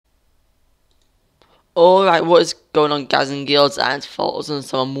Alright, what is going on, guys and girls and followers and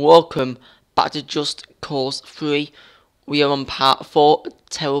so on? Welcome back to Just Cause 3. We are on part 4,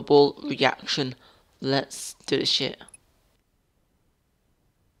 terrible reaction. Let's do this shit.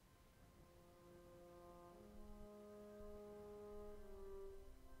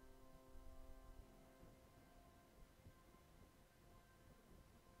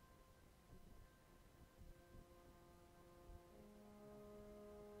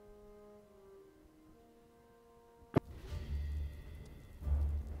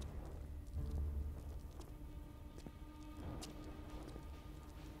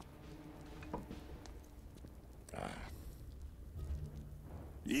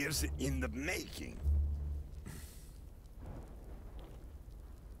 Years in the making.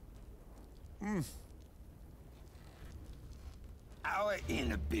 Our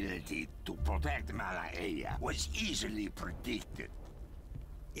inability to protect Malaya was easily predicted.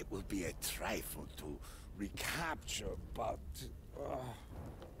 It will be a trifle to recapture, but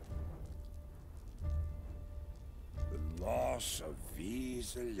the loss of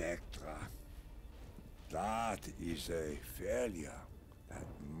Vis Electra, that is a failure that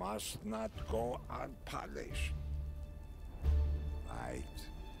must not go unpunished. Right.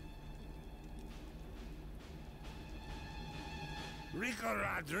 Rico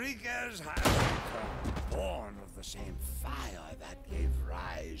Rodriguez has returned, born of the same fire that gave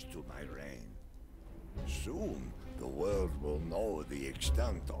rise to my reign. Soon, the world will know the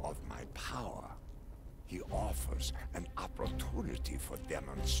extent of my power. He offers an opportunity for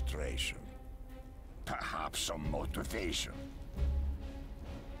demonstration. Perhaps some motivation.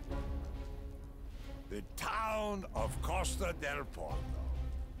 The town of Costa del Porto.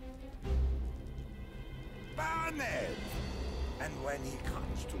 Barnett! And when he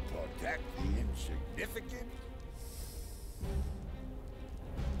comes to protect the insignificant,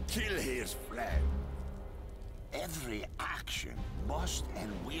 kill his friend. Every action must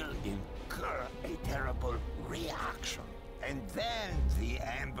and will incur a terrible reaction. And then the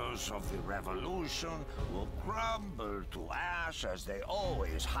embers of the revolution will crumble to ash as they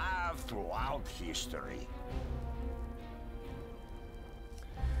always have throughout history.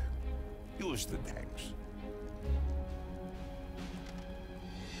 Use the tanks.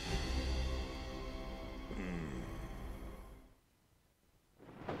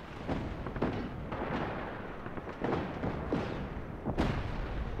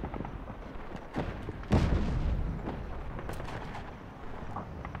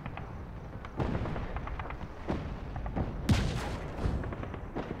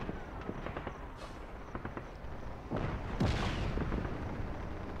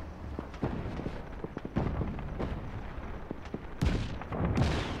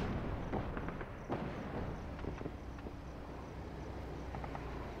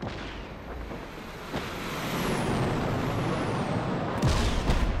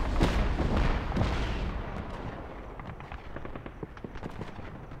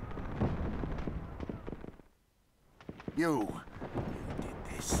 You did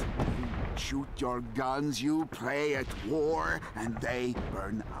this. You shoot your guns, you play at war, and they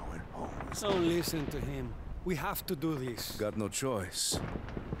burn our homes. Don't listen to him. We have to do this. Got no choice.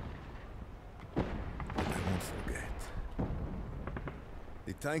 I won't forget.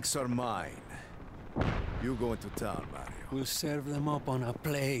 The tanks are mine. You go into town, Mario. We'll serve them up on a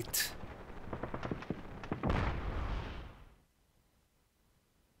plate.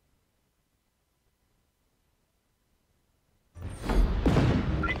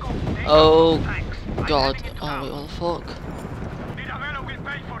 Oh god, oh wait, what the fuck? Mirabello will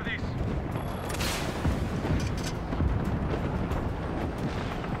pay for this.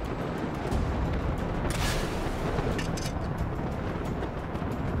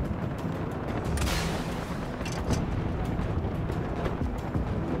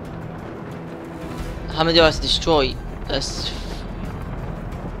 How many do I have to destroy? That's...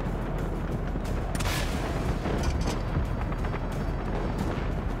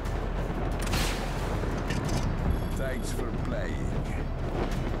 Thanks for playing.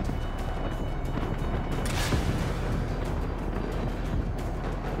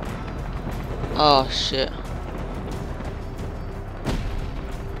 Oh shit.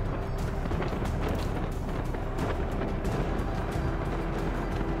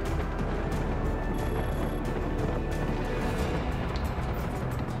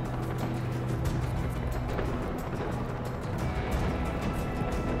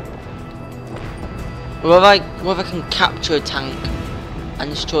 What if I can capture a tank and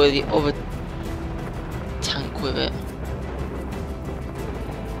destroy the other tank with it?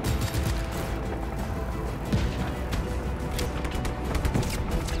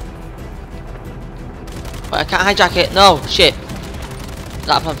 Wait, I can't hijack it. No, shit.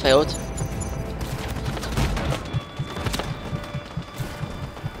 That plan failed.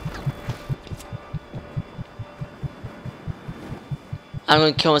 I'm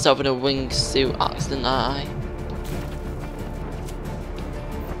gonna kill myself in a wingsuit accident, aren't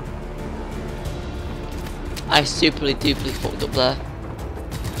I superly duperly fucked up there.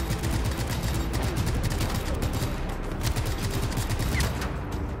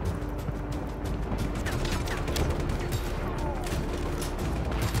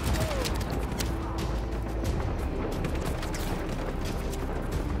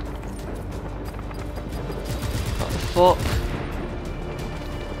 What the fuck?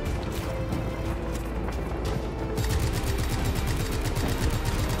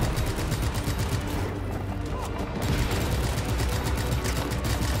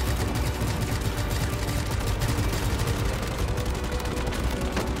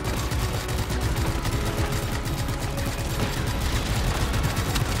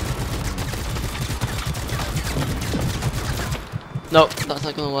 Nope, that's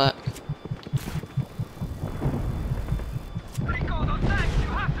not gonna work. Rico, those tanks, you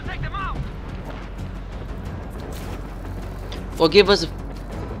have to take them out. Well, give us an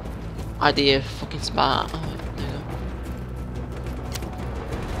idea of fucking smart. Oh, there you go.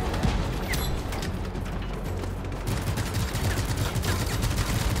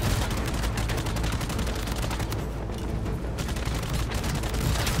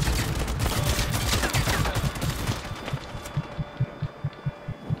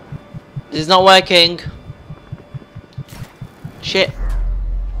 This is not working. Shit.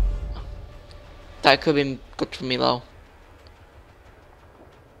 That could have been good for me though.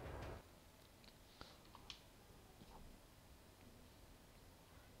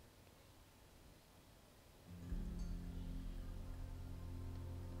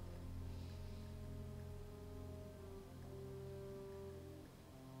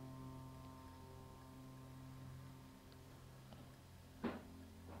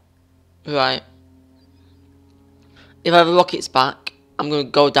 Right. If I have the rockets back, I'm gonna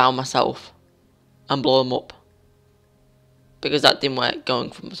go down myself and blow them up. Because that didn't work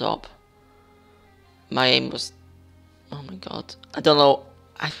going from the top. My aim was... Oh my god. I don't know.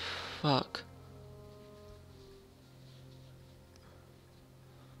 Fuck.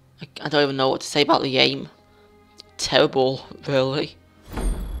 I don't even know what to say about the aim. Terrible, really.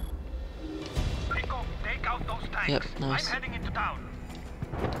 Rico, take out those tanks. Yep, nice. I'm heading into town.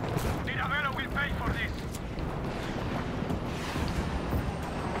 Diravelo will pay for this.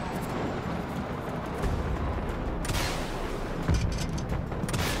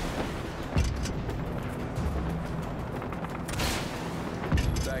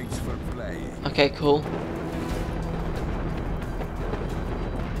 Thanks for playing. Okay, cool.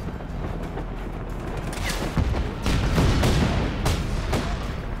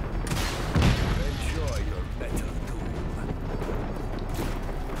 Enjoy your metal doom.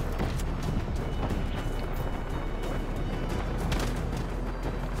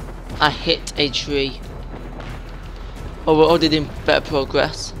 I hit a tree. Oh, we're already in better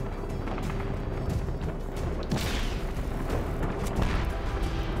progress.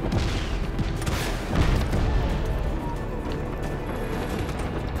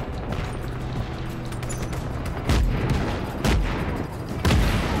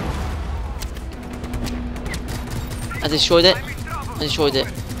 I destroyed it. I destroyed it.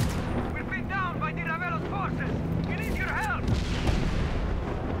 We've been down by Diravelo's forces. We need your help.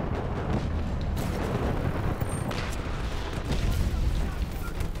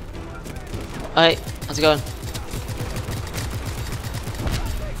 Alright, how's it going?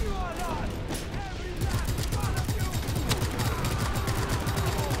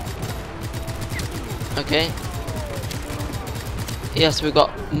 Okay. Yes, we've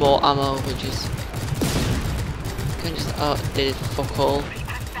got more ammo, which is... Can just outdated fuck all.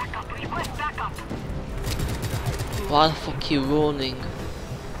 Why the fuck are you running?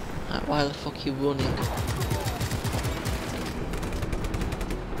 Like, why the fuck are you running?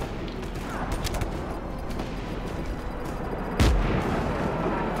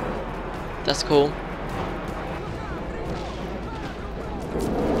 That's cool.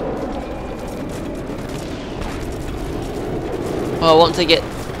 Well, I want to get...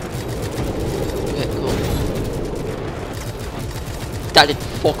 Okay, cool. That did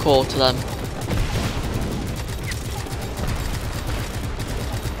fuck all to them.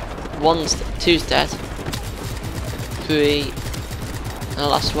 Two's dead. 3. And the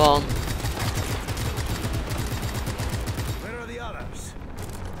last one. Where are the others?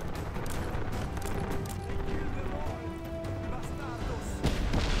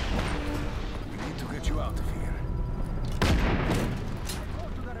 We need to get you out of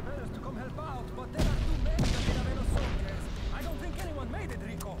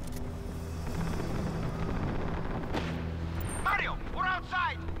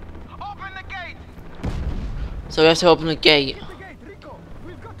outside! Open the gate! So we have to open the gate. The gate, Rico!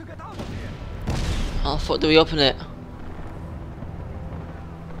 We've got to get out of here! How the fuck do we open it?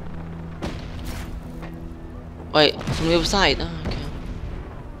 Wait, from the other side? Oh, okay.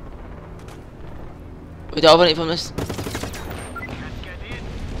 We don't open it from this. Can't get in.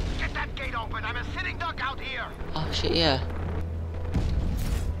 Get that gate open. I'm a sitting duck out here. Oh shit, yeah.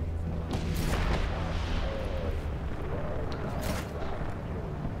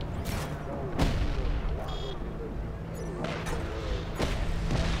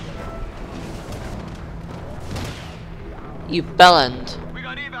 You bellend. We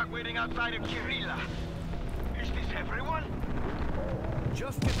got evac waiting outside of Kirilla. Is this everyone?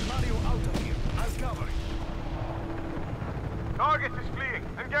 Just get Mario out of here. I'll cover it. Target is fleeing.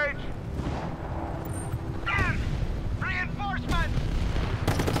 Engage. There! Reinforcements!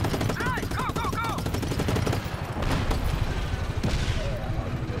 Right, go, go, go!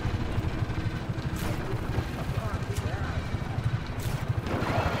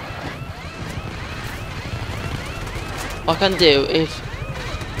 What I can do if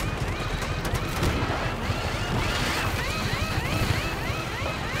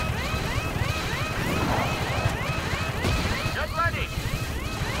Get ready!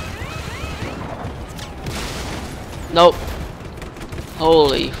 nope.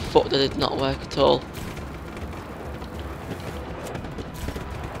 Holy fuck, that did not work at all.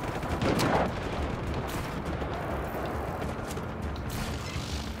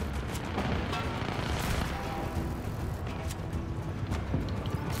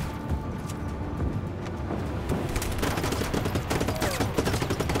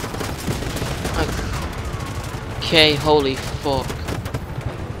 Okay, holy fuck.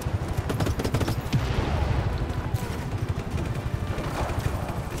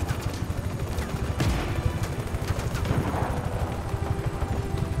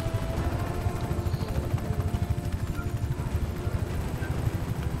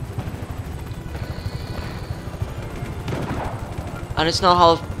 And it's not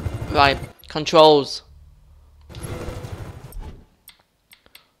how, right, controls.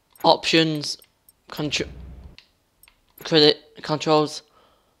 Options, credit controls,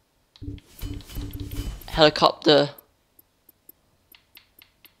 helicopter,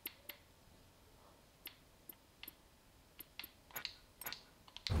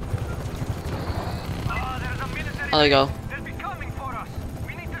 There's a military. there we go. They'll be coming for us.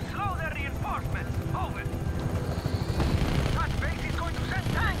 We need to slow their reinforcements. Over. That base is going to send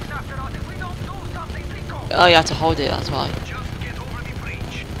tanks after us if we don't do something, Rico. Oh, you have to hold it, that's why. Just get over the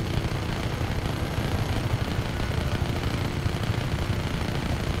breach.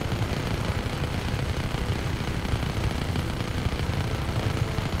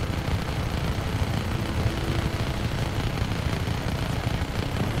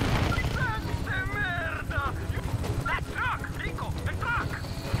 Merda! That truck! Rico, the truck!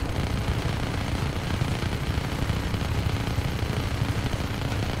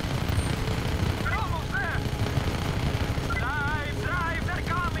 We're almost there! Drive, drive, they're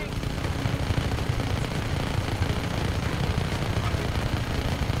coming!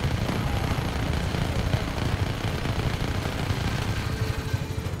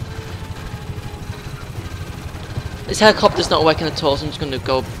 This helicopter's not working at all, so I'm just gonna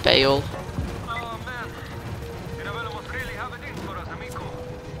go bail. Oh man, Iravello must really have it in for us, amigo.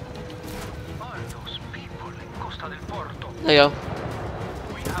 All those people in Costa del Porto. There you go.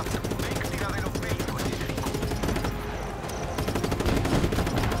 We have to make Iravello pay for this, Rico.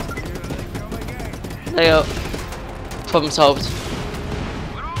 There you go. Problem solved.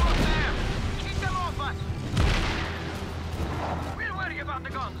 We're almost there. Keep them off us. We'll worry about the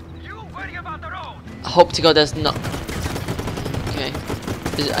guns. You worry about the road. I hope to God there's not. Okay.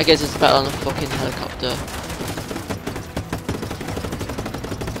 I guess it's better on a fucking helicopter.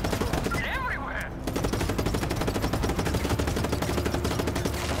 They're everywhere.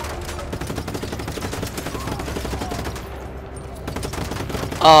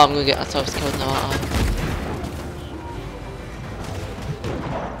 Oh, I'm gonna get ourselves killed now, aren't I?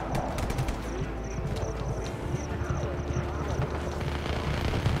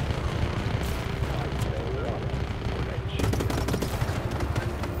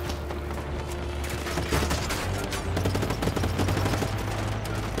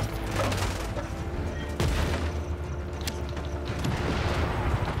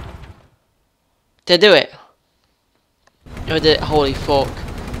 Did I do it? I did it, holy fuck.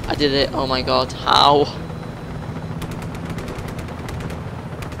 I did it, oh my god, how?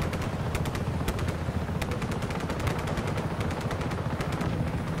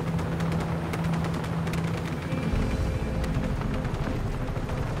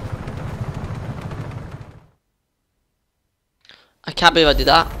 I can't believe I did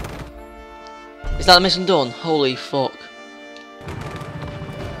that. Is that the mission done? Holy fuck.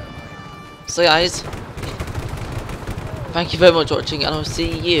 So guys, thank you very much for watching, and I'll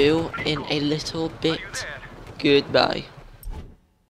see you in a little bit. Goodbye.